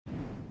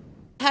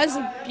Has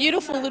a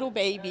beautiful little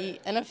baby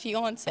and a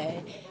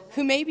fiance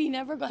who maybe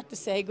never got to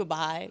say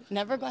goodbye,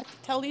 never got to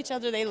tell each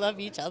other they love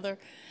each other.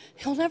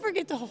 He'll never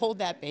get to hold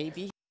that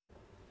baby.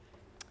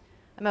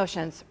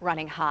 Emotions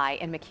running high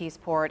in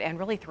McKeesport and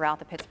really throughout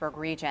the Pittsburgh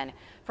region.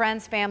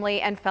 Friends,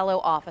 family, and fellow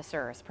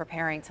officers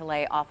preparing to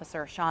lay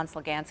Officer Sean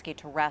Sluganski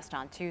to rest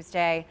on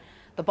Tuesday.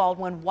 The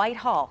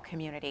Baldwin-Whitehall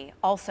community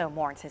also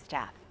mourns his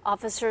death.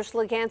 Officer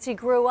Sluganski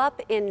grew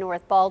up in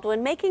North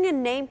Baldwin, making a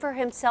name for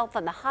himself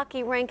on the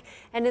hockey rink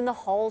and in the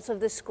halls of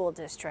the school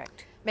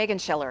district. Meghan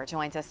Schiller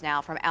joins us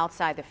now from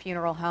outside the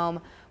funeral home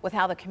with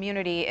how the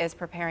community is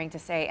preparing to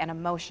say an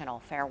emotional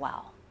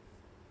farewell.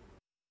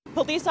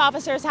 Police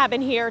officers have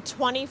been here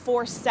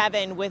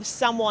 24/7 with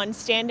someone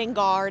standing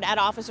guard at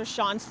Officer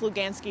Sean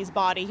Sluganski's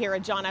body here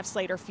at John F.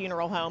 Slater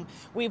Funeral Home.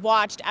 We've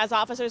watched as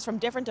officers from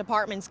different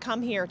departments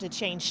come here to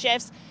change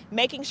shifts,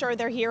 making sure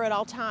they're here at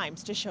all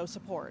times to show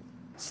support.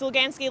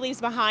 Sluganski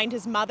leaves behind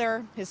his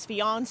mother, his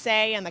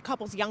fiancée, and the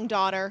couple's young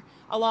daughter,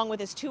 along with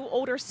his 2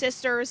 older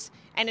sisters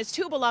and his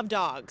 2 beloved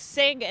dogs,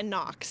 Sig and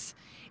Knox.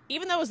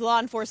 Even though his law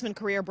enforcement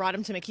career brought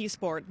him to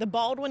McKeesport, the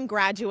Baldwin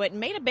graduate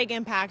made a big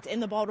impact in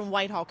the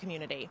Baldwin-Whitehall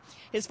community.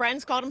 His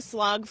friends called him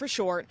Slug for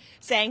short,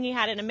 saying he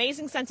had an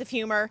amazing sense of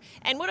humor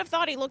and would have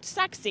thought he looked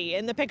sexy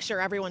in the picture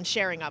everyone's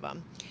sharing of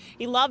him.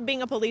 He loved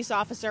being a police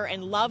officer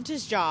and loved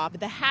his job,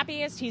 the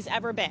happiest he's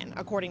ever been,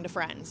 according to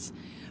friends.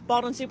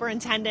 Baldwin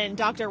Superintendent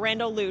Dr.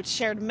 Randall Lutz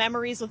shared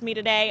memories with me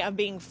today of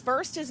being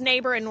first his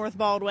neighbor in North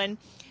Baldwin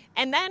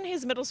and then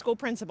his middle school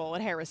principal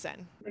at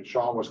Harrison.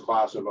 Sean was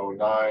class of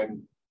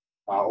 '09.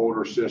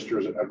 Older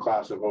sisters, a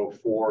class of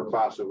 '04,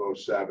 class of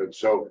 '07.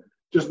 So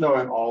just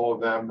knowing all of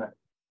them,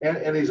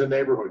 and he's a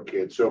neighborhood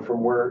kid. So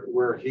from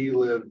where he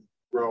lived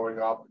growing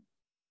up,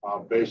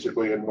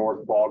 basically in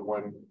North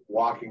Baldwin,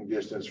 walking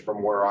distance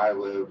from where I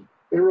live,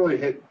 it really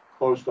hit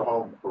close to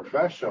home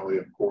professionally,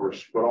 of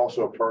course, but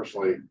also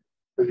personally.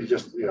 But he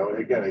just,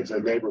 again, he's a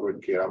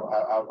neighborhood kid. I'm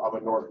a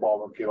North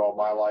Baldwin kid all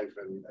my life,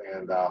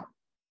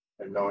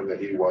 and knowing that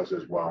he was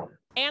as well.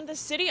 And the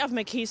City of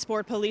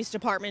McKeesport Police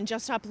Department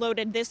just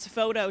uploaded this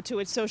photo to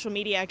its social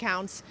media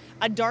accounts,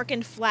 a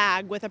darkened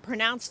flag with a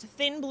pronounced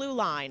thin blue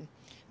line.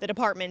 The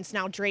department's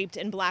now draped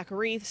in black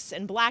wreaths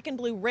and black and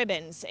blue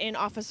ribbons in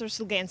Officer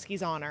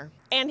Sluganski's honor.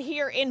 And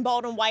here in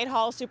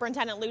Baldwin-Whitehall,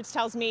 Superintendent Lutz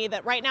tells me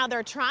that right now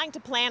they're trying to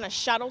plan a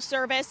shuttle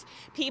service.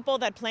 People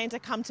that plan to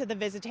come to the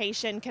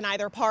visitation can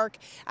either park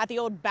at the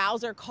old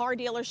Bowser car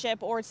dealership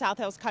or at South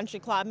Hills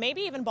Country Club,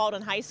 maybe even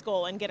Baldwin High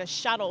School, and get a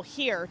shuttle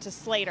here to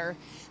Slater.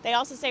 They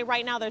also say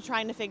right now they're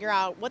trying to figure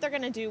out what they're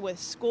going to do with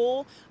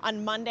school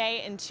on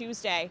Monday and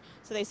Tuesday.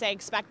 So they say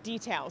expect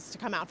details to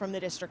come out from the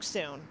district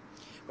soon.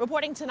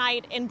 Reporting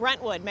tonight in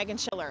Brentwood, Meghan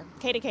Schiller,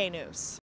 KDKA News.